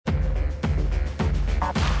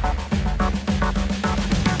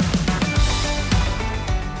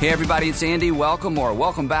Hey everybody, it's Andy.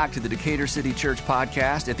 Welcome back to the Decatur City Church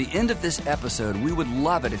podcast. At the end of this episode, we would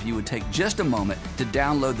love it if you would take just a moment to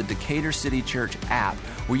download the Decatur City Church app,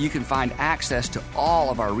 where you can find access to all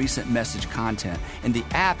of our recent message content. And the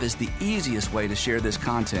app is the easiest way to share this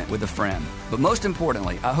content with a friend. But most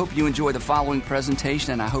importantly, I hope you enjoy the following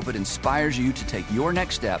presentation, and I hope it inspires you to take your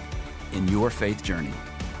next step in your faith journey.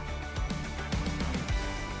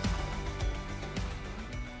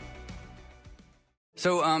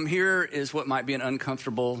 So here is what might be an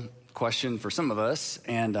uncomfortable question for some of us,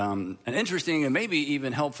 and an interesting and maybe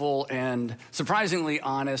even helpful and surprisingly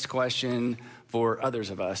honest question for others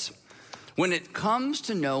of us. When it comes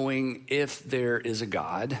to knowing if there is a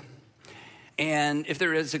God, and if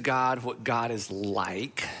there is a God, what God is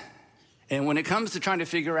like, and when it comes to trying to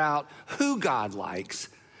figure out who God likes,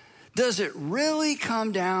 does it really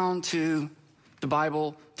come down to the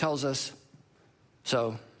Bible tells us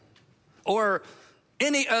so? Or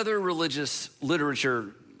any other religious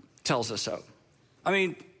literature tells us so? I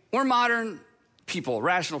mean, we're modern people,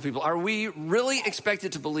 rational people. Are we really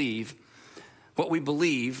expected to believe what we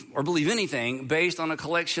believe, or believe anything, based on a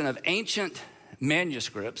collection of ancient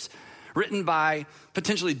manuscripts written by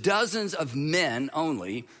potentially dozens of men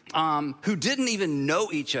only, who didn't even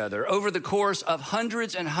know each other over the course of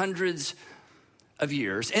hundreds and hundreds of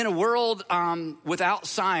years, in a world without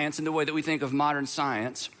science in the way that we think of modern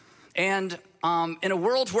science, and in a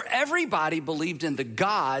world where everybody believed in the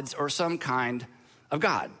gods or some kind of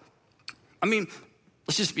God? I mean,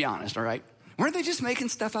 let's just be honest, all right? Weren't they just making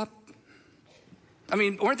stuff up? I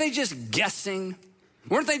mean, weren't they just guessing?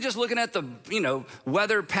 Weren't they just looking at the,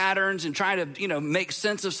 weather patterns and trying to, make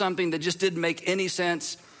sense of something that just didn't make any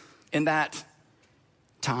sense in that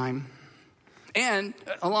time? And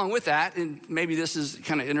along with that, and maybe this is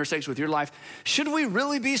kind of intersects with your life, should we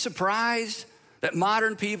really be surprised that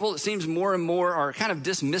modern people, it seems more and more, are kind of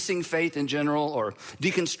dismissing faith in general, or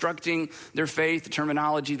deconstructing their faith, the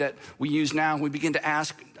terminology that we use now? We begin to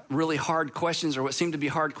ask really hard questions, or what seem to be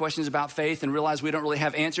hard questions about faith, and realize we don't really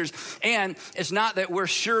have answers. And it's not that we're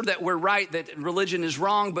sure that we're right, that religion is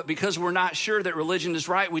wrong, but because we're not sure that religion is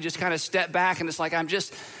right, we just kind of step back, and it's like,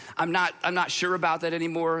 I'm not sure about that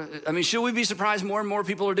anymore. I mean, should we be surprised more and more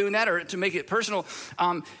people are doing that? Or to make it personal,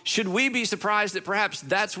 should we be surprised that perhaps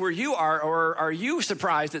that's where you are? Or are you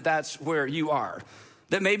surprised that that's where you are?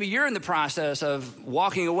 That maybe you're in the process of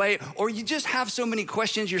walking away, or you just have so many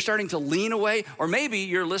questions, you're starting to lean away. Or maybe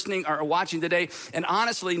you're listening or watching today, and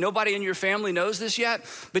honestly, nobody in your family knows this yet,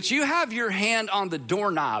 but you have your hand on the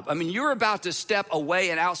doorknob. I mean, you're about to step away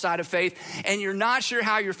and outside of faith, and you're not sure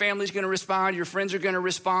how your family's going to respond, your friends are going to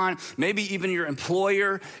respond, maybe even your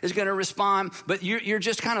employer is going to respond, but you're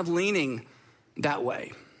just kind of leaning that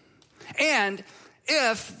way. And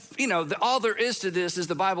if, all there is to this is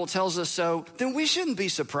the Bible tells us so, then we shouldn't be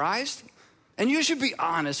surprised. And you should be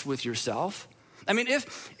honest with yourself. I mean,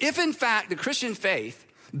 if in fact the Christian faith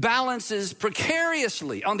balances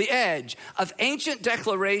precariously on the edge of ancient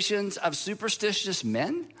declarations of superstitious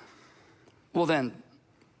men, well then,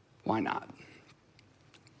 why not?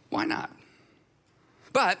 Why not?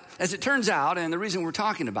 But as it turns out, and the reason we're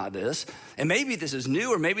talking about this, and maybe this is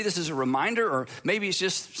new, or maybe this is a reminder, or maybe it's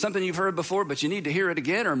just something you've heard before, but you need to hear it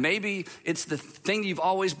again, or maybe it's the thing you've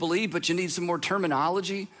always believed, but you need some more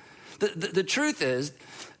terminology. The truth is,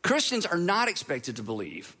 Christians are not expected to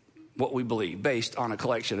believe what we believe based on a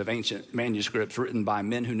collection of ancient manuscripts written by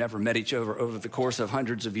men who never met each other over the course of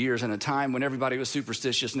hundreds of years, in a time when everybody was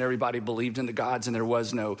superstitious and everybody believed in the gods and there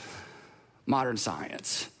was no modern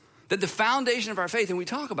science. That the foundation of our faith, and we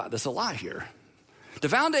talk about this a lot here, the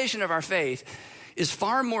foundation of our faith is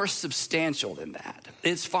far more substantial than that.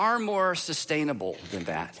 It's far more sustainable than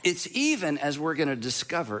that. It's even, as we're going to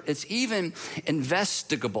discover, it's even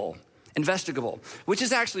investigable, which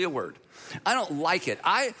is actually a word. I don't like it.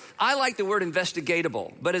 I like the word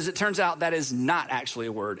investigatable, but as it turns out, that is not actually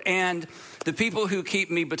a word. And the people who keep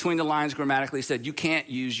me between the lines grammatically said, you can't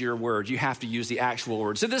use your word. You have to use the actual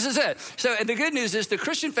word. So this is it. So the good news is the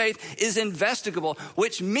Christian faith is investigable,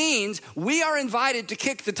 which means we are invited to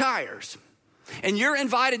kick the tires. And you're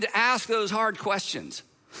invited to ask those hard questions.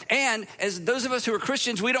 And as those of us who are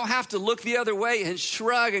Christians, we don't have to look the other way and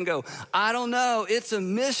shrug and go, I don't know, it's a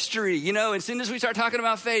mystery. As soon as we start talking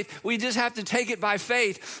about faith, we just have to take it by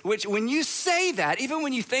faith, which when you say that, even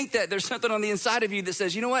when you think that there's something on the inside of you that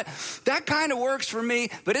says, you know what, that kind of works for me,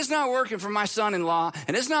 but it's not working for my son-in-law,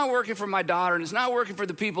 and it's not working for my daughter, and it's not working for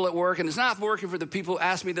the people at work, and it's not working for the people who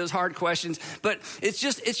ask me those hard questions, but it's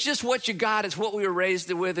just what you got. It's what we were raised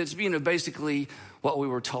with. It's, basically what we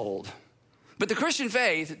were told. But the Christian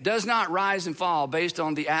faith does not rise and fall based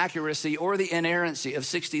on the accuracy or the inerrancy of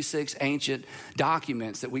 66 ancient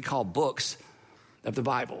documents that we call books of the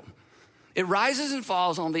Bible. It rises and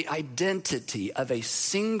falls on the identity of a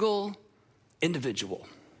single individual,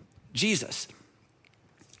 Jesus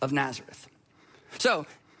of Nazareth. So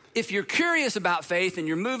if you're curious about faith and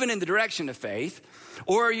you're moving in the direction of faith,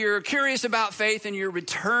 or you're curious about faith and you're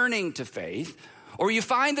returning to faith, or you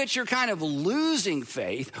find that you're kind of losing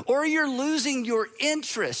faith, or you're losing your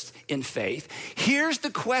interest in faith, here's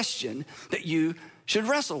the question that you should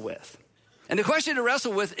wrestle with. And the question to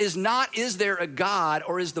wrestle with is not, is there a God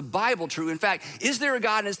or is the Bible true? In fact, is there a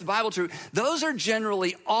God and is the Bible true? Those are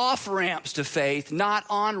generally off-ramps to faith, not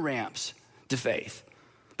on-ramps to faith.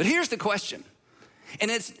 But here's the question. And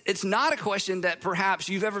it's not a question that perhaps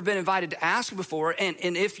you've ever been invited to ask before. And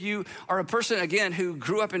if you are a person, again, who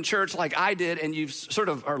grew up in church like I did, and you've sort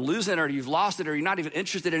of are losing it, or you've lost it, or you're not even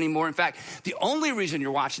interested anymore. In fact, the only reason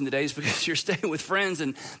you're watching today is because you're staying with friends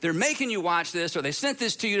and they're making you watch this, or they sent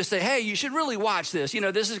this to you to say, hey, you should really watch this. You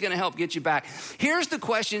know, this is going to help get you back. Here's the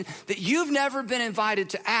question that you've never been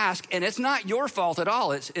invited to ask, and it's not your fault at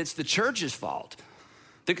all. It's the church's fault.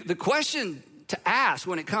 The question to ask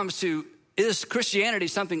when it comes to, is Christianity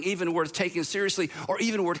something even worth taking seriously or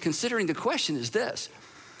even worth considering? The question is this: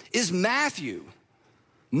 is Matthew,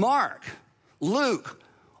 Mark, Luke,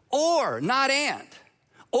 or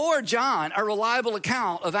John a reliable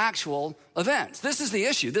account of actual events? This is the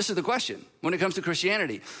issue. This is the question when it comes to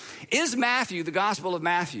Christianity. Is Matthew, the Gospel of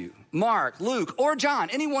Matthew, Mark, Luke, or John,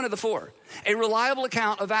 any one of the four, a reliable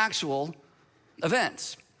account of actual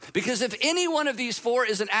events? Because if any one of these four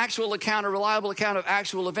is an actual account, a reliable account of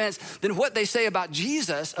actual events, then what they say about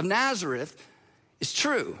Jesus of Nazareth is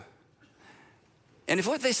true. And if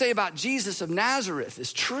what they say about Jesus of Nazareth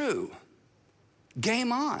is true,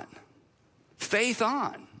 game on, faith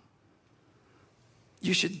on.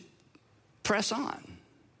 You should press on.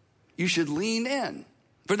 You should lean in.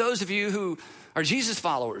 For those of you who are Jesus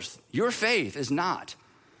followers, your faith is not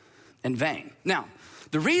in vain. Now,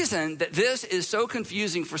 the reason that this is so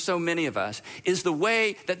confusing for so many of us is the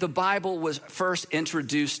way that the Bible was first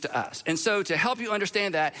introduced to us. And so to help you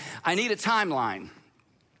understand that, I need a timeline,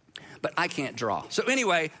 but I can't draw. So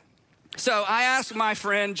anyway, I asked my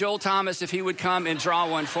friend Joel Thomas if he would come and draw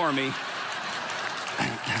one for me.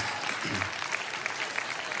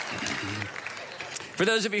 For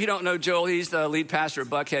those of you who don't know Joel, he's the lead pastor at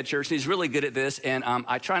Buckhead Church, and he's really good at this, and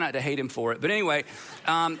I try not to hate him for it. But anyway,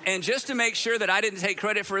 and just to make sure that I didn't take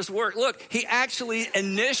credit for his work, look, he actually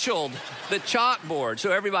initialed the chalkboard.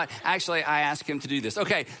 So everybody, actually, I asked him to do this.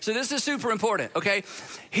 Okay, so this is super important, okay?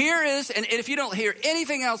 Here is, and if you don't hear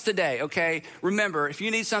anything else today, okay, remember, if you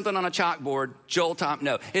need something on a chalkboard, Joel Thomas,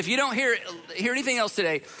 no. If you don't hear anything else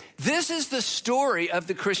today, this is the story of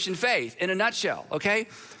the Christian faith in a nutshell, okay?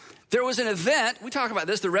 There was an event, we talk about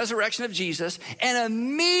this, the resurrection of Jesus, and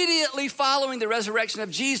immediately following the resurrection of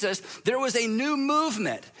Jesus, there was a new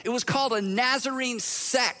movement. It was called a Nazarene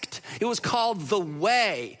sect. It was called the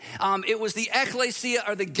Way. It was the ecclesia,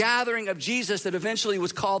 or the gathering of Jesus, that eventually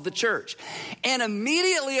was called the church. And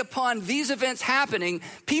immediately upon these events happening,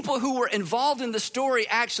 people who were involved in the story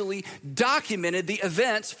actually documented the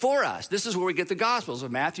events for us. This is where we get the Gospels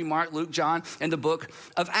of Matthew, Mark, Luke, John, and the book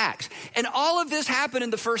of Acts. And all of this happened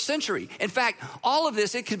in the first century. In fact, all of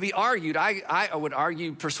this, it could be argued, I would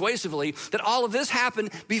argue persuasively, that all of this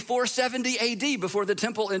happened before 70 AD, before the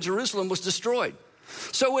temple in Jerusalem was destroyed.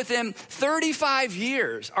 So within 35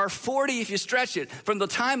 years, or 40 if you stretch it, from the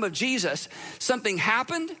time of Jesus, something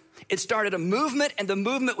happened. It started a movement, and the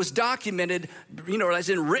movement was documented, as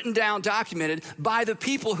in written down, documented by the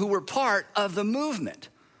people who were part of the movement.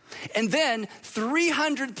 And then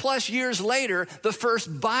 300 plus years later, the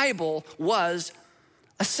first Bible was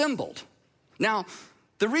assembled. Now,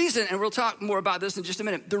 the reason, and we'll talk more about this in just a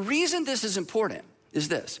minute, the reason this is important is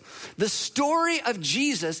this: the story of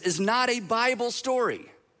Jesus is not a Bible story.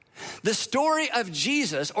 The story of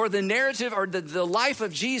Jesus, or the narrative, or the life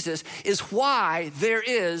of Jesus, is why there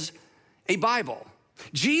is a Bible.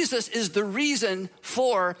 Jesus is the reason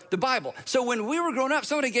for the Bible. So when we were growing up,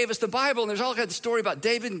 somebody gave us the Bible, and there's all kinds of story about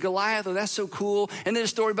David and Goliath. Oh, that's so cool. And then a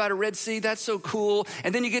story about a Red Sea. That's so cool.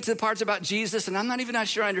 And then you get to the parts about Jesus, and I'm not even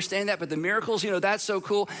sure I understand that, but the miracles, that's so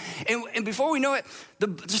cool. And before we know it,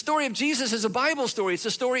 the story of Jesus is a Bible story. It's a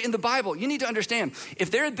story in the Bible. You need to understand, if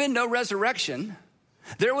there had been no resurrection,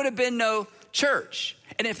 there would have been no church.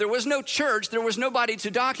 And if there was no church, there was nobody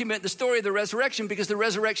to document the story of the resurrection, because the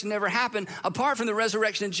resurrection never happened. Apart from the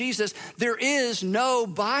resurrection of Jesus, there is no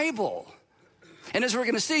Bible. And as we're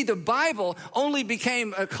going to see, the Bible only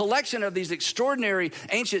became a collection of these extraordinary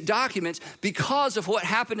ancient documents because of what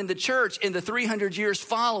happened in the church in the 300 years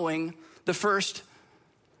following the first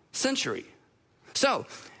century. So,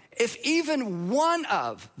 if even one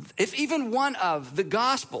of the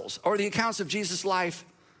Gospels or the accounts of Jesus' life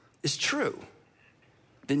is true,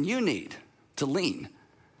 then you need to lean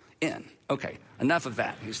in. Okay, enough of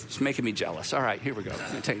that. He's making me jealous. All right, here we go. I'm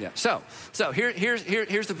gonna take that. So here's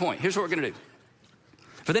the point. Here's what we're gonna do.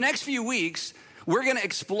 For the next few weeks, we're gonna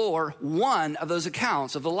explore one of those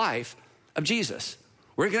accounts of the life of Jesus.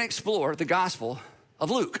 We're gonna explore the Gospel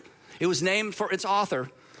of Luke. It was named for its author,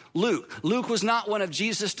 Luke. Luke was not one of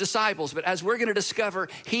Jesus' disciples, but as we're going to discover,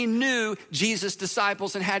 he knew Jesus'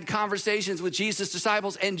 disciples and had conversations with Jesus'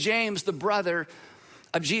 disciples and James, the brother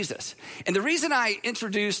of Jesus. And the reason I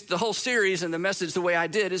introduced the whole series and the message the way I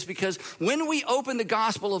did is because when we open the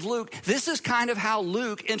Gospel of Luke, this is kind of how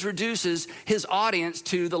Luke introduces his audience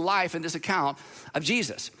to the life in this account of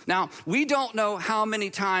Jesus. Now, we don't know how many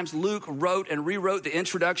times Luke wrote and rewrote the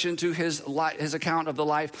introduction to his account of the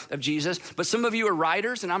life of Jesus, but some of you are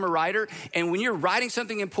writers, and I'm a writer, and when you're writing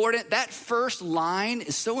something important, that first line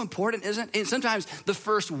is so important, isn't it? And sometimes the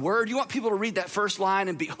first word, you want people to read that first line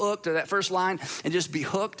and be hooked, or that first line and just be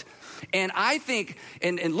hooked. And I think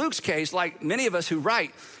in Luke's case, like many of us who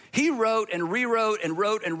write, he wrote and rewrote and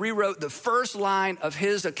wrote and rewrote the first line of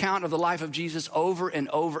his account of the life of Jesus over and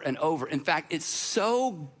over and over. In fact, it's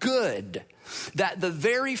so good that the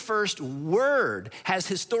very first word has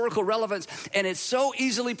historical relevance, and it's so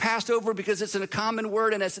easily passed over because it's in a common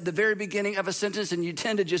word and it's at the very beginning of a sentence, and you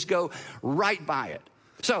tend to just go right by it.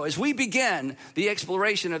 So as we begin the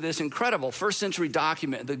exploration of this incredible first century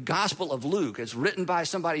document, the Gospel of Luke, it's written by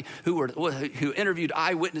somebody who interviewed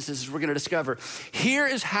eyewitnesses, as we're going to discover. Here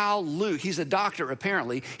is how Luke, he's a doctor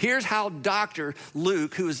apparently, here's how Dr.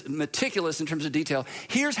 Luke, who is meticulous in terms of detail,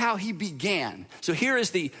 here's how he began. So here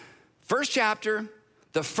is the first chapter,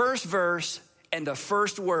 the first verse, and the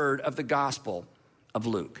first word of the Gospel of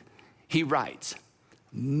Luke. He writes,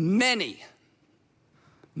 many.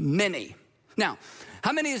 Now,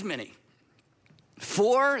 how many is many?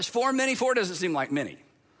 4? Is 4 many? 4 doesn't seem like many.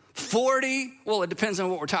 40? Well, it depends on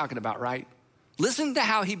what we're talking about, right? Listen to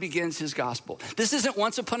how he begins his gospel. This isn't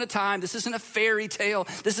once upon a time. This isn't a fairy tale.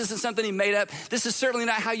 This isn't something he made up. This is certainly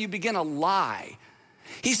not how you begin a lie.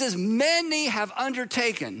 He says, many have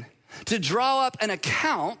undertaken to draw up an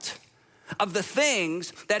account of the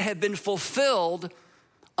things that have been fulfilled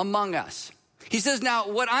among us. He says, now,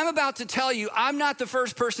 what I'm about to tell you, I'm not the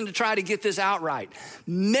first person to try to get this out right.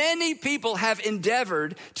 Many people have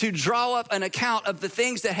endeavored to draw up an account of the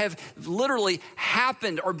things that have literally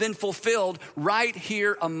happened or been fulfilled right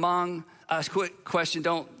here among us. Quick question,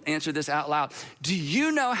 don't answer this out loud. Do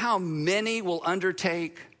you know how many will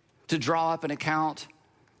undertake to draw up an account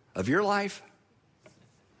of your life?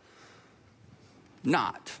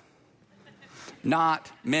 Not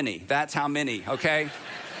many. That's how many, okay?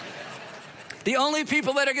 The only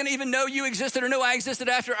people that are going to even know you existed or know I existed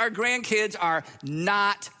after our grandkids are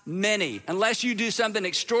not many, unless you do something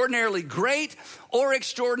extraordinarily great or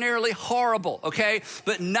extraordinarily horrible, okay?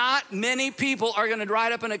 But not many people are going to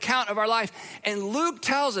write up an account of our life. And Luke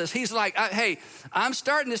tells us, he's like, hey, I'm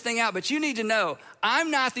starting this thing out, but you need to know,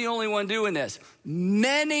 I'm not the only one doing this.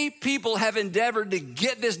 Many people have endeavored to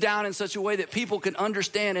get this down in such a way that people can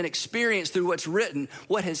understand and experience through what's written,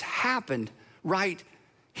 what has happened right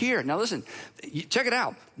here. Now listen, check it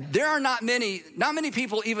out. There are not many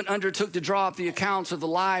people even undertook to draw up the accounts of the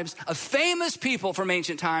lives of famous people from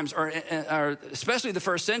ancient times, or especially the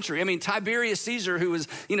first century. I mean, Tiberius Caesar, who was,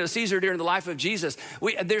 Caesar during the life of Jesus.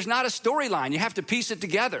 There's not a storyline. You have to piece it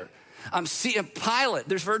together. Pilate,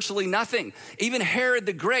 there's virtually nothing. Even Herod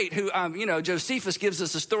the Great, who, Josephus gives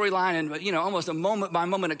us a storyline and, almost a moment by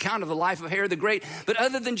moment account of the life of Herod the Great. But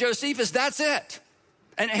other than Josephus, that's it.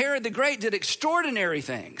 And Herod the Great did extraordinary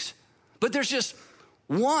things, but there's just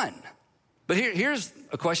one. But here's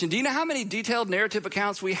a question. Do you know how many detailed narrative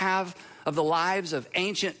accounts we have of the lives of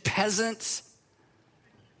ancient peasants,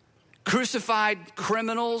 crucified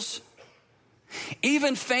criminals,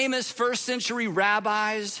 even famous first century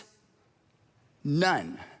rabbis?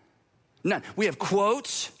 None. We have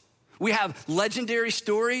quotes. We have legendary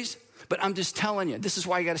stories. But I'm just telling you, this is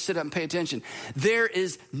why you got to sit up and pay attention. There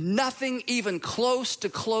is nothing even close to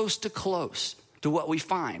what we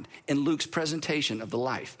find in Luke's presentation of the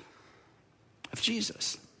life of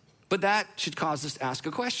Jesus. But that should cause us to ask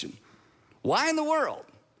a question. Why in the world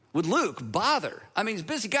would Luke bother? I mean, he's a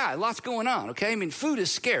busy guy, lots going on, okay? I mean, food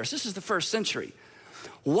is scarce. This is the first century.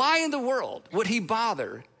 Why in the world would he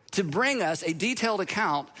bother to bring us a detailed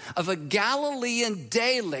account of a Galilean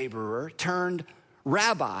day laborer turned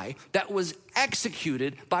rabbi that was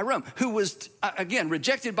executed by Rome, who was, again,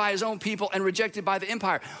 rejected by his own people and rejected by the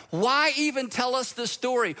empire. Why even tell us the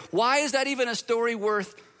story? Why is that even a story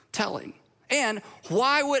worth telling? And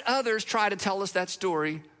why would others try to tell us that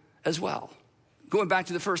story as well? Going back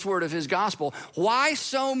to the first word of his gospel, why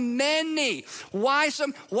so many? Why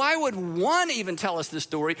would one even tell us this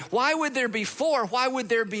story? Why would there be four? Why would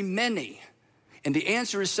there be many? And the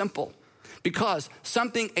answer is simple. Because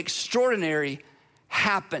something extraordinary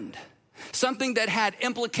happened. Something that had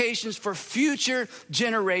implications for future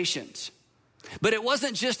generations. But it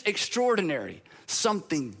wasn't just extraordinary.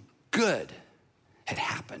 Something good had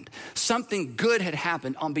happened. Something good had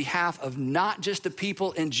happened on behalf of not just the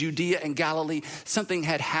people in Judea and Galilee. Something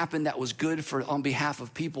had happened that was good on behalf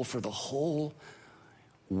of people for the whole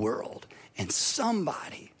world. And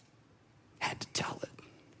somebody had to tell it.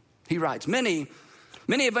 He writes,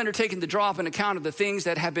 Many have undertaken to draw up an account of the things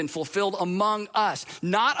that have been fulfilled among us,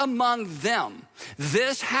 not among them.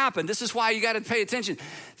 This happened. This is why you got to pay attention.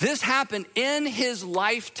 This happened in his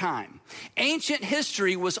lifetime. Ancient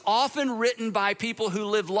history was often written by people who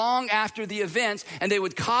lived long after the events, and they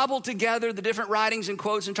would cobble together the different writings and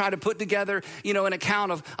quotes and try to put together, an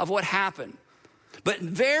account of what happened. But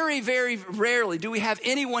very, very rarely do we have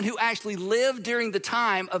anyone who actually lived during the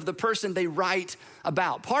time of the person they write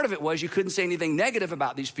about. Part of it was you couldn't say anything negative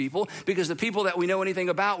about these people because the people that we know anything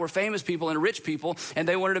about were famous people and rich people, and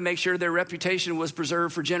they wanted to make sure their reputation was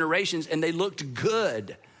preserved for generations and they looked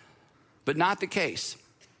good. But not the case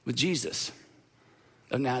with Jesus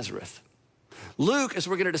of Nazareth. Luke, as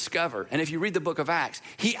we're going to discover, and if you read the book of Acts,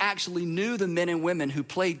 he actually knew the men and women who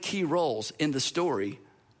played key roles in the story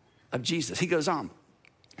of Jesus. He goes on.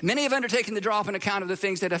 Many have undertaken to draw up an account of the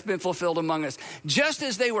things that have been fulfilled among us, just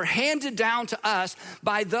as they were handed down to us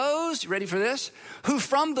by those, ready for this, who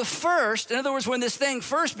from the first, in other words, when this thing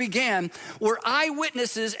first began, were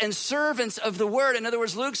eyewitnesses and servants of the word. In other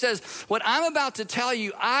words, Luke says, what I'm about to tell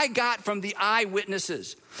you, I got from the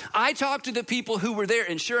eyewitnesses. I talked to the people who were there,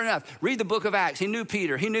 and sure enough, read the book of Acts. He knew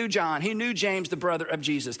Peter, he knew John, he knew James, the brother of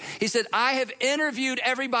Jesus. He said, I have interviewed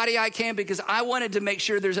everybody I can because I wanted to make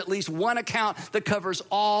sure there's at least one account that covers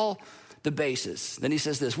all the bases. Then he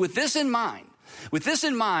says this, with this in mind,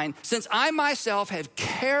 since I myself have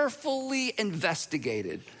carefully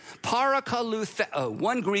investigated, parakalutheo,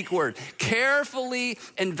 one Greek word, carefully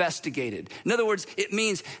investigated. In other words, it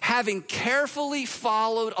means having carefully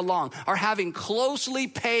followed along or having closely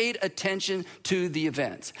paid attention to the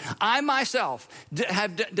events. I myself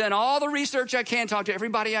have done all the research I can, talked to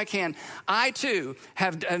everybody I can. I too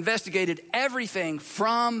have investigated everything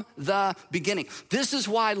from the beginning. This is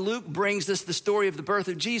why Luke brings us the story of the birth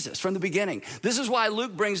of Jesus from the beginning. This is why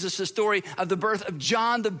Luke brings us the story of the birth of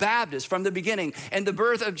John the Baptist from the beginning and the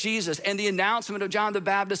birth of Jesus and the announcement of John the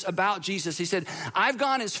Baptist about Jesus. He said, I've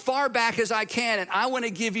gone as far back as I can and I want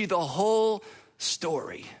to give you the whole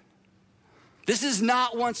story. This is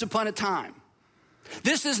not once upon a time.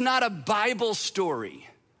 This is not a Bible story.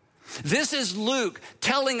 This is Luke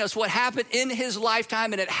telling us what happened in his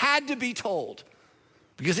lifetime, and it had to be told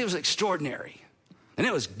because it was extraordinary and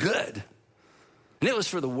it was good and it was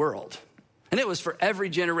for the world. And it was for every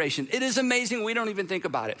generation. It is amazing. We don't even think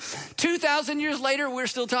about it. 2,000 years later, we're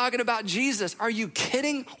still talking about Jesus. Are you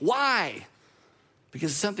kidding? Why?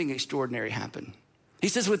 Because something extraordinary happened. He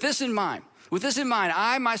says, with this in mind,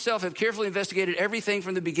 I myself have carefully investigated everything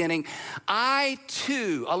from the beginning. I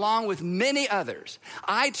too, along with many others,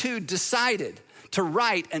 decided to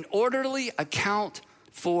write an orderly account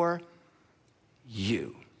for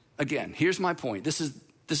you. Again, here's my point. This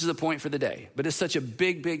is a point for the day, but it's such a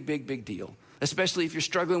big deal, especially if you're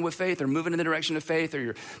struggling with faith or moving in the direction of faith or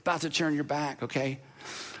you're about to turn your back, okay?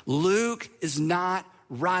 Luke is not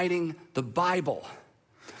writing the Bible.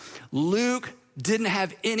 Luke didn't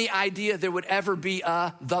have any idea there would ever be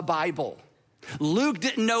the Bible. Luke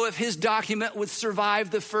didn't know if his document would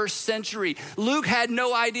survive the first century. Luke had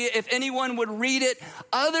no idea if anyone would read it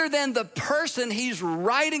other than the person he's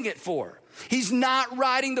writing it for. He's not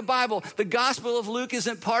writing the Bible. The Gospel of Luke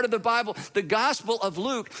isn't part of the Bible. The Gospel of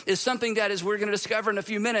Luke is something that, as we're going to discover in a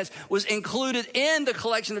few minutes, was included in the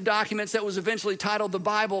collection of documents that was eventually titled the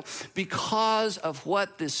Bible because of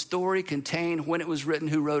what this story contained, when it was written,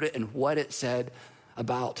 who wrote it, and what it said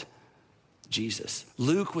about Jesus.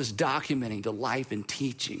 Luke was documenting the life and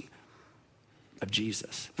teaching of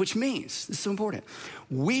Jesus, which means, this is so important,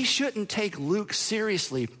 we shouldn't take Luke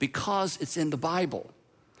seriously because it's in the Bible.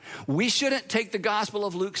 We shouldn't take the Gospel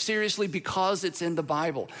of Luke seriously because it's in the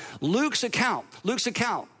Bible. Luke's account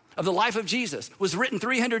of the life of Jesus was written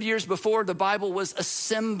 300 years before the Bible was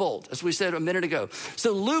assembled, as we said a minute ago.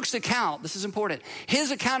 So Luke's account, this is important,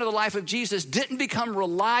 his account of the life of Jesus didn't become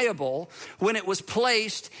reliable when it was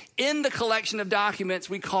placed in the collection of documents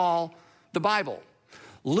we call the Bible.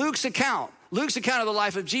 Luke's account of the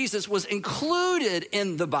life of Jesus was included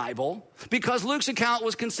in the Bible because Luke's account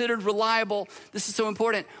was considered reliable, this is so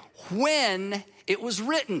important, when it was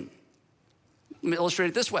written. Let me illustrate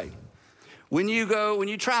it this way. When you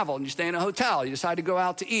travel and you stay in a hotel, you decide to go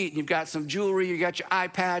out to eat, and you've got some jewelry, you got your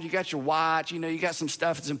iPad, you got your watch, you got some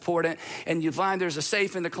stuff that's important, and you find there's a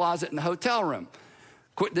safe in the closet in the hotel room.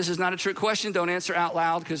 This is not a trick question. Don't answer out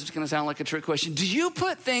loud because it's going to sound like a trick question. Do you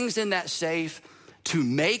put things in that safe to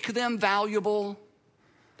make them valuable?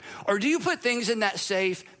 Or do you put things in that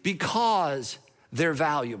safe because they're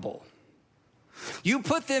valuable? You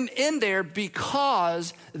put them in there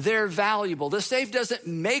because they're valuable. The safe doesn't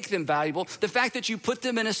make them valuable. The fact that you put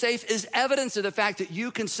them in a safe is evidence of the fact that you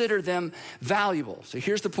consider them valuable. So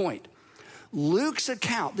here's the point. Luke's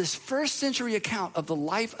account, this first century account of the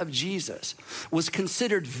life of Jesus, was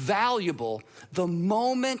considered valuable the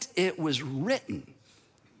moment it was written.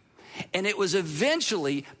 And it was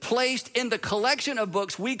eventually placed in the collection of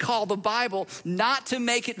books we call the Bible, not to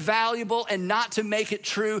make it valuable and not to make it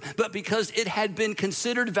true, but because it had been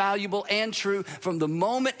considered valuable and true from the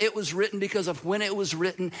moment it was written, because of when it was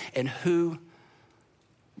written and who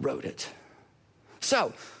wrote it.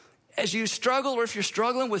 So, as you struggle, or if you're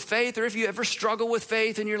struggling with faith, or if you ever struggle with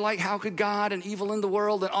faith and you're like, how could God and evil in the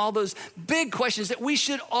world and all those big questions that we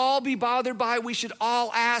should all be bothered by, we should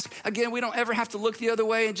all ask. Again, we don't ever have to look the other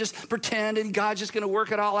way and just pretend and God's just going to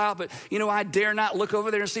work it all out. But, I dare not look over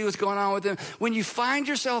there and see what's going on with them. When you find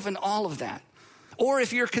yourself in all of that, or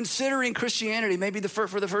if you're considering Christianity, maybe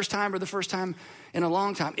for the first time or the first time in a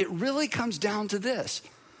long time, it really comes down to this.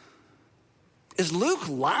 Is Luke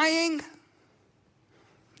lying?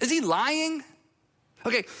 Is he lying?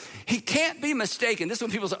 Okay, he can't be mistaken. This is when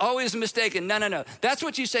people say, oh, he's mistaken. No. That's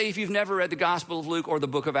what you say if you've never read the Gospel of Luke or the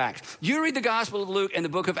book of Acts. You read the Gospel of Luke and the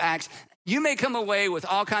book of Acts, you may come away with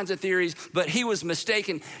all kinds of theories, but he was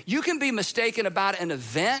mistaken. You can be mistaken about an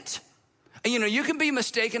event. You can be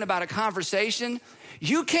mistaken about a conversation.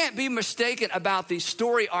 You can't be mistaken about the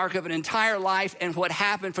story arc of an entire life and what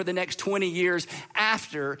happened for the next 20 years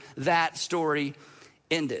after that story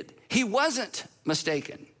ended. He wasn't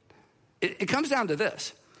mistaken. It comes down to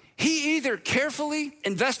this. He either carefully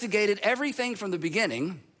investigated everything from the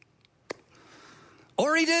beginning,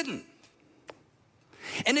 or he didn't.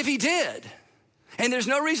 And if he did, and there's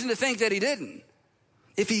no reason to think that he didn't,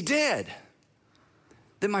 if he did,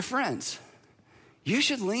 then my friends, you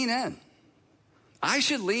should lean in. I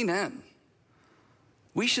should lean in.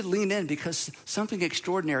 We should lean in because something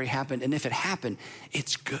extraordinary happened, and if it happened,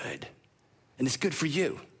 it's good. And it's good for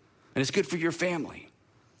you, and it's good for your family,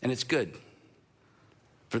 and it's good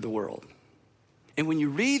for the world. And when you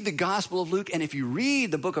read the Gospel of Luke, and if you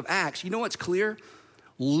read the book of Acts, you know what's clear?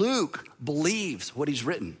 Luke believes what he's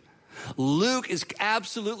written. Luke is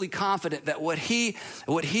absolutely confident that what he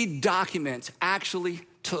documents actually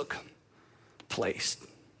took place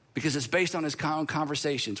because it's based on his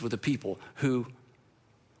conversations with the people who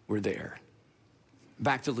were there.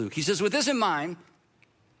 Back to Luke. He says, with this in mind,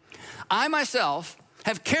 I myself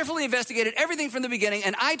have carefully investigated everything from the beginning,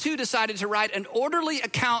 and I too decided to write an orderly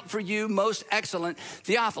account for you, most excellent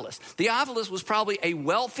Theophilus. Theophilus was probably a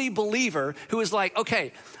wealthy believer who was like,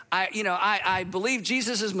 okay, I believe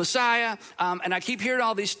Jesus is Messiah, and I keep hearing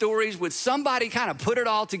all these stories. Would somebody kind of put it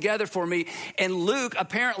all together for me? And Luke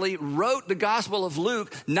apparently wrote the Gospel of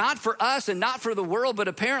Luke, not for us and not for the world, but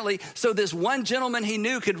apparently so this one gentleman he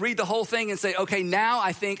knew could read the whole thing and say, okay, now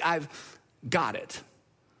I think I've got it.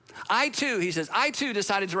 I too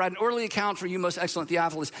decided to write an orderly account for you, most excellent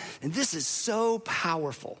Theophilus. And this is so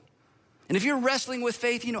powerful. And if you're wrestling with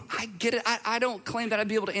faith, I get it. I don't claim that I'd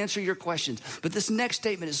be able to answer your questions. But this next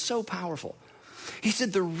statement is so powerful. He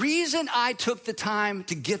said, the reason I took the time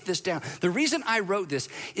to get this down, the reason I wrote this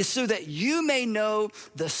is so that you may know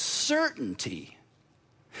the certainty.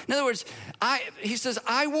 In other words, he says,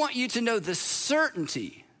 I want you to know the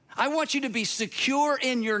certainty. I want you to be secure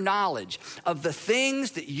in your knowledge of the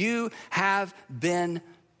things that you have been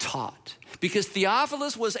taught. Because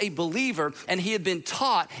Theophilus was a believer and he had been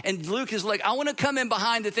taught. And Luke is like, I want to come in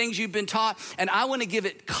behind the things you've been taught and I want to give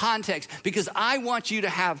it context because I want you to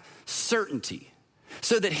have certainty.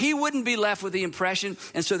 So that he wouldn't be left with the impression,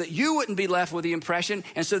 and so that you wouldn't be left with the impression,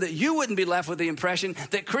 and so that you wouldn't be left with the impression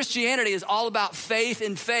that Christianity is all about faith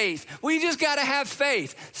and faith. We just got to have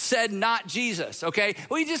faith, said not Jesus, okay?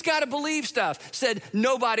 We just got to believe stuff, said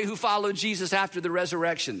nobody who followed Jesus after the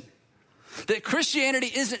resurrection. That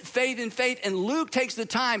Christianity isn't faith in faith, and Luke takes the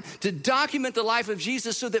time to document the life of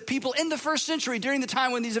Jesus so that people in the first century, during the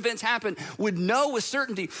time when these events happened, would know with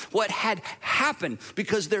certainty what had happened,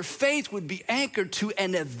 because their faith would be anchored to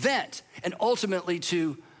an event and ultimately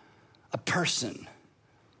to a person.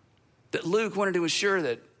 That Luke wanted to ensure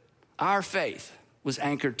that our faith was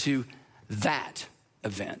anchored to that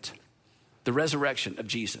event, the resurrection of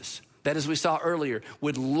Jesus. That, as we saw earlier,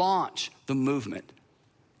 would launch the movement,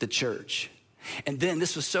 the church. And then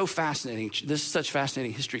this was so fascinating. This is such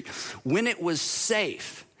fascinating history. When it was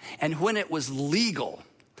safe and when it was legal,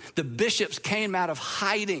 the bishops came out of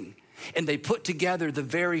hiding and they put together the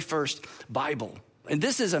very first Bible. And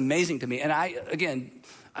this is amazing to me. And I don't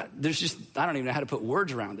even know how to put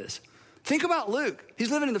words around this. Think about Luke.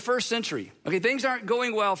 He's living in the first century. Okay, things aren't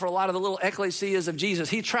going well for a lot of the little ecclesias of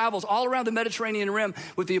Jesus. He travels all around the Mediterranean rim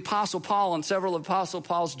with the Apostle Paul on several of Apostle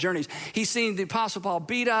Paul's journeys. He's seen the Apostle Paul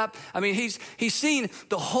beat up. I mean, he's seen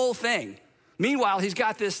the whole thing. Meanwhile, he's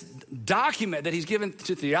got this document that he's given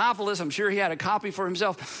to Theophilus. I'm sure he had a copy for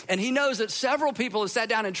himself. And he knows that several people have sat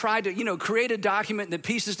down and tried to, create a document that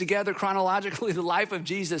pieces together chronologically the life of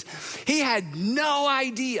Jesus. He had no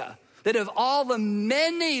idea that of all the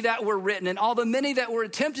many that were written and all the many that were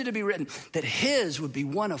attempted to be written, that his would be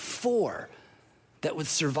one of 4 that would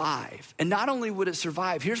survive. And not only would it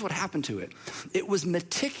survive, here's what happened to it. It was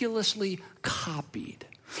meticulously copied.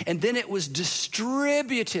 And then it was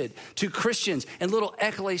distributed to Christians and little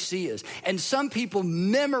ecclesias. And some people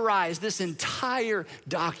memorized this entire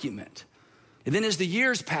document. And then as the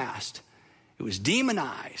years passed, it was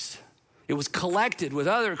demonized. It was collected with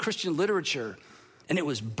other Christian literature, and it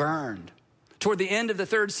was burned. Toward the end of the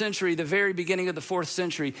 3rd century, the very beginning of the 4th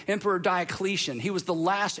century, Emperor Diocletian, he was the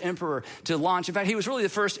last emperor to launch. In fact, he was really the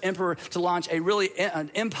first emperor to launch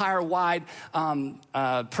an empire-wide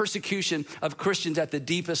persecution of Christians at the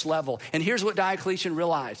deepest level. And here's what Diocletian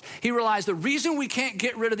realized. He realized the reason we can't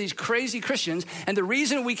get rid of these crazy Christians and the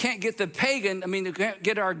reason we can't get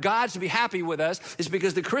get our gods to be happy with us is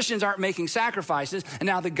because the Christians aren't making sacrifices, and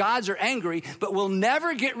now the gods are angry, but we'll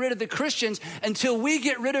never get rid of the Christians until we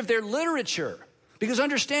get rid of their literature. Because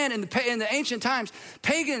understand, in the ancient times,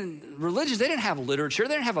 pagan religions, they didn't have literature.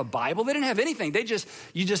 They didn't have a Bible. They didn't have anything.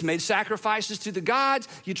 You just made sacrifices to the gods.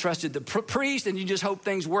 You trusted the priest, and you just hoped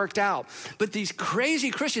things worked out. But these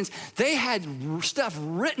crazy Christians, they had stuff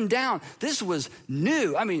written down. This was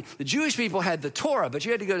new. I mean, the Jewish people had the Torah, but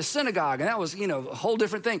you had to go to synagogue, and that was, a whole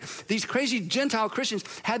different thing. These crazy Gentile Christians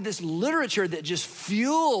had this literature that just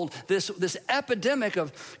fueled this epidemic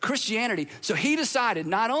of Christianity. So he decided,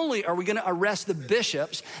 not only are we going to arrest the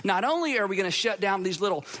bishops, not only are we going to shut down these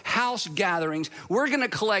little house gatherings, we're going to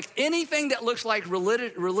collect anything that looks like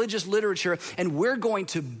religious literature, and we're going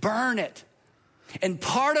to burn it. And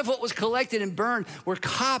part of what was collected and burned were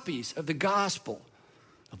copies of the Gospel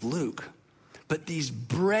of Luke. But these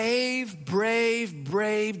brave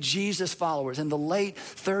Jesus followers in the late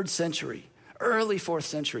 3rd century, early 4th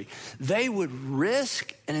century, they would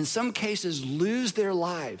risk and in some cases lose their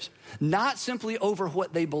lives, not simply over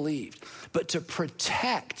what they believed, but to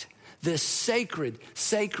protect this sacred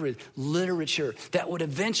literature that would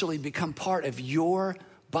eventually become part of your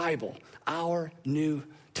Bible, our New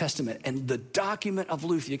Testament. And the document of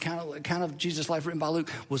Luke, the account of Jesus' life written by Luke,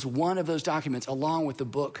 was one of those documents, along with the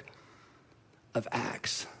book of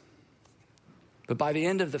Acts. But by the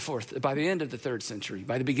end of the 3rd century,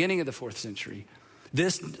 by the beginning of the 4th century,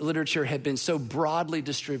 this literature had been so broadly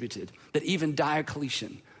distributed that even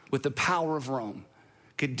Diocletian, with the power of Rome,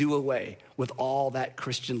 could do away with all that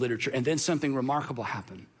Christian literature. And then something remarkable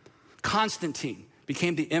happened. Constantine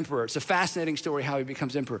became the emperor. It's a fascinating story how he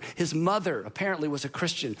becomes emperor. His mother apparently was a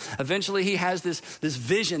Christian. Eventually he has this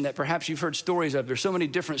vision that perhaps you've heard stories of. There's so many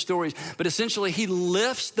different stories, but essentially he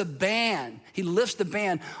lifts the ban. He lifts the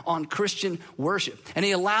ban on Christian worship. And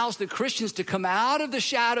he allows the Christians to come out of the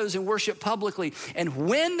shadows and worship publicly. And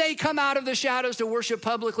when they come out of the shadows to worship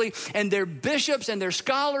publicly, and their bishops and their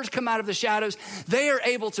scholars come out of the shadows, they are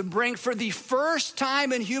able to bring, for the first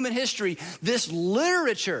time in human history, this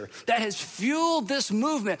literature that has fueled this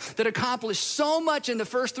movement that accomplished so much in the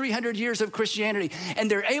first 300 years of Christianity.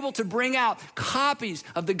 And they're able to bring out copies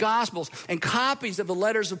of the Gospels and copies of the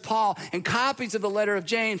letters of Paul and copies of the letter of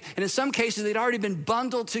James. And in some cases, they'd already been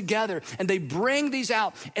bundled together. And they bring these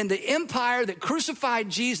out. And the empire that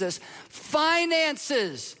crucified Jesus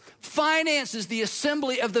finances finances the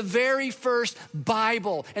assembly of the very first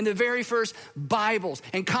Bible and the very first Bibles.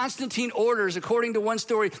 And Constantine orders, according to one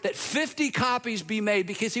story, that 50 copies be made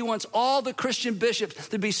because he wants all the Christian bishops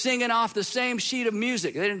to be singing off the same sheet of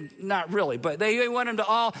music. Not really, but they want them to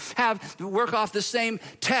all work off the same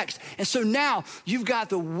text. And so now you've got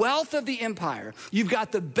the wealth of the empire. You've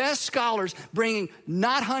got the best scholars bringing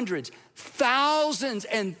not hundreds, thousands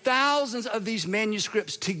and thousands of these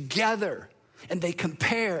manuscripts together. And they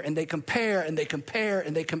compare, and they compare, and they compare,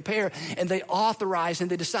 and they compare, and they authorize, and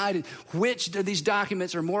they decided which of these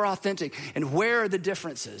documents are more authentic and where are the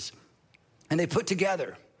differences. And they put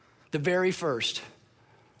together the very first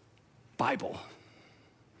Bible.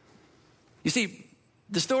 You see,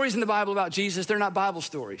 the stories in the Bible about Jesus, they're not Bible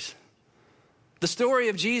stories. The story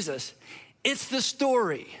of Jesus, it's the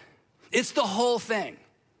story. It's the whole thing.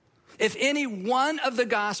 If any one of the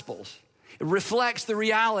Gospels reflects the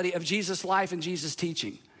reality of Jesus' life and Jesus'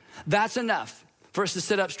 teaching, that's enough for us to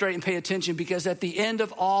sit up straight and pay attention, because at the end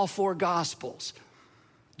of all four Gospels,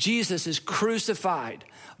 Jesus is crucified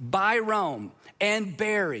by Rome and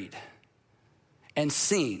buried and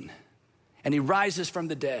seen, and he rises from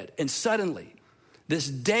the dead. And suddenly, this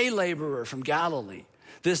day laborer from Galilee,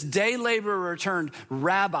 this day laborer turned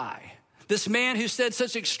rabbi, this man who said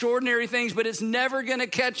such extraordinary things, but it's never gonna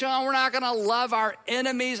catch on. We're not gonna love our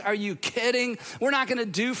enemies. Are you kidding? We're not gonna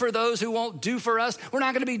do for those who won't do for us. We're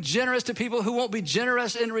not gonna be generous to people who won't be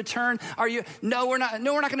generous in return. Are you? No, we're not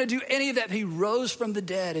gonna do any of that. He rose from the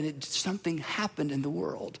dead, and something happened in the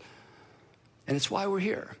world. And it's why we're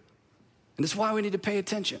here. And it's why we need to pay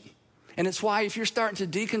attention. And it's why if you're starting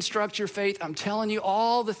to deconstruct your faith, I'm telling you,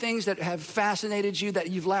 all the things that have fascinated you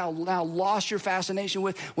that you've now lost your fascination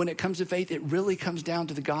with, when it comes to faith, it really comes down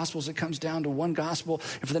to the Gospels. It comes down to one gospel.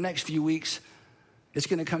 And for the next few weeks, it's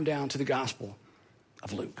going to come down to the Gospel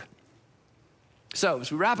of Luke. So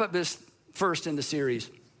as we wrap up this first in the series,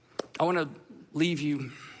 I want to leave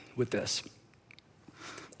you with this.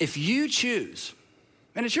 If you choose,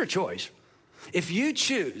 and it's your choice, if you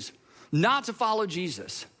choose not to follow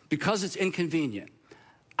Jesus because it's inconvenient,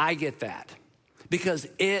 I get that, because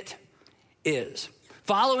it is.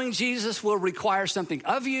 Following Jesus will require something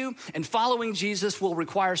of you, and following Jesus will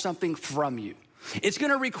require something from you. It's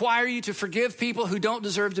gonna require you to forgive people who don't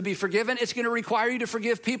deserve to be forgiven. It's gonna require you to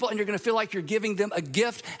forgive people, and you're gonna feel like you're giving them a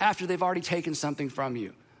gift after they've already taken something from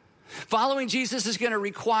you. Following Jesus is gonna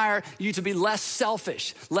require you to be less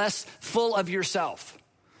selfish, less full of yourself.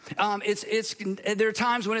 There are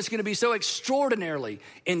times when it's going to be so extraordinarily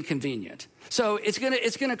inconvenient. So it's going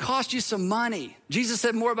to cost you some money. Jesus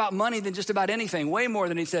said more about money than just about anything, way more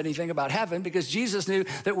than he said anything about heaven, because Jesus knew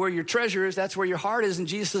that where your treasure is, that's where your heart is, and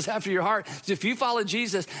Jesus is after your heart. So if you follow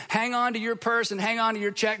Jesus, hang on to your purse and hang on to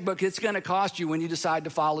your checkbook. It's going to cost you when you decide to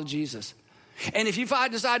follow Jesus. And if you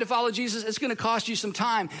decide to follow Jesus, it's going to cost you some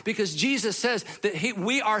time, because Jesus says that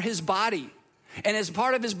we are his body. And as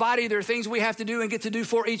part of his body, there are things we have to do and get to do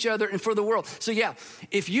for each other and for the world. So yeah,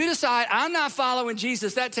 if you decide, I'm not following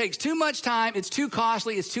Jesus, that takes too much time, it's too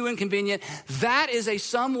costly, it's too inconvenient, that is a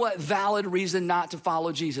somewhat valid reason not to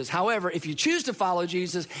follow Jesus. However, if you choose to follow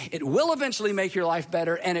Jesus, it will eventually make your life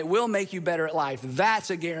better, and it will make you better at life. That's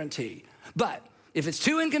a guarantee. But if it's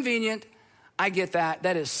too inconvenient, I get that.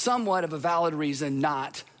 That is somewhat of a valid reason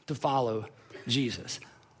not to follow Jesus.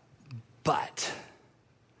 But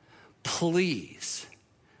please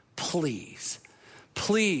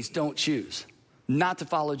don't choose not to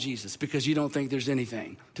follow Jesus because you don't think there's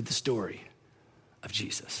anything to the story of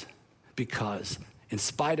Jesus. Because in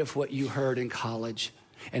spite of what you heard in college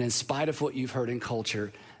and in spite of what you've heard in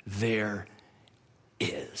culture, there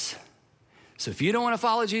is. So if you don't want to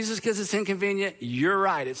follow Jesus because it's inconvenient, you're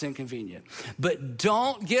right, it's inconvenient. But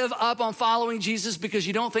don't give up on following Jesus because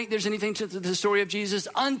you don't think there's anything to the story of Jesus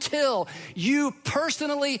until you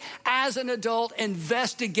personally, as an adult,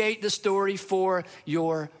 investigate the story for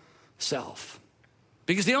yourself.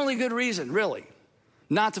 Because the only good reason, really,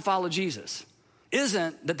 not to follow Jesus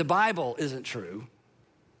isn't that the Bible isn't true.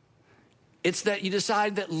 It's that you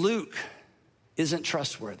decide that Luke isn't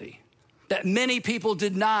trustworthy. That many people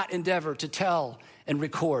did not endeavor to tell and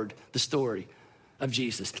record the story of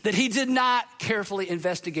Jesus. That he did not carefully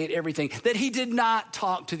investigate everything. That he did not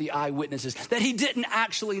talk to the eyewitnesses. That he didn't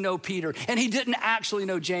actually know Peter. And he didn't actually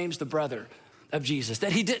know James, the brother of Jesus.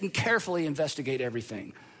 That he didn't carefully investigate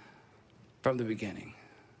everything from the beginning.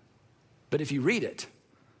 But if you read it,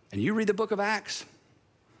 and you read the book of Acts,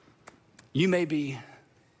 you may be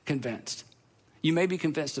convinced. You may be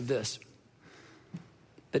convinced of this.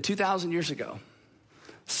 That 2,000 years ago,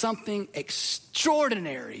 something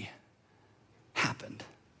extraordinary happened.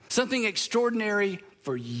 Something extraordinary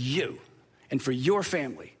for you and for your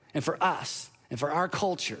family and for us and for our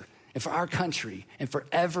culture and for our country and for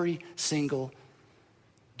every single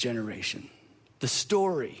generation. The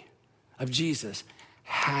story of Jesus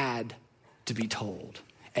had to be told,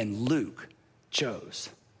 and Luke chose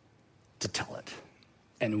to tell it.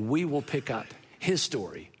 And we will pick up his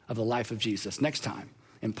story of the life of Jesus next time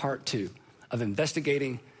in part 2 of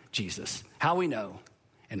Investigating Jesus, How We Know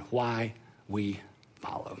and Why We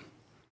Follow.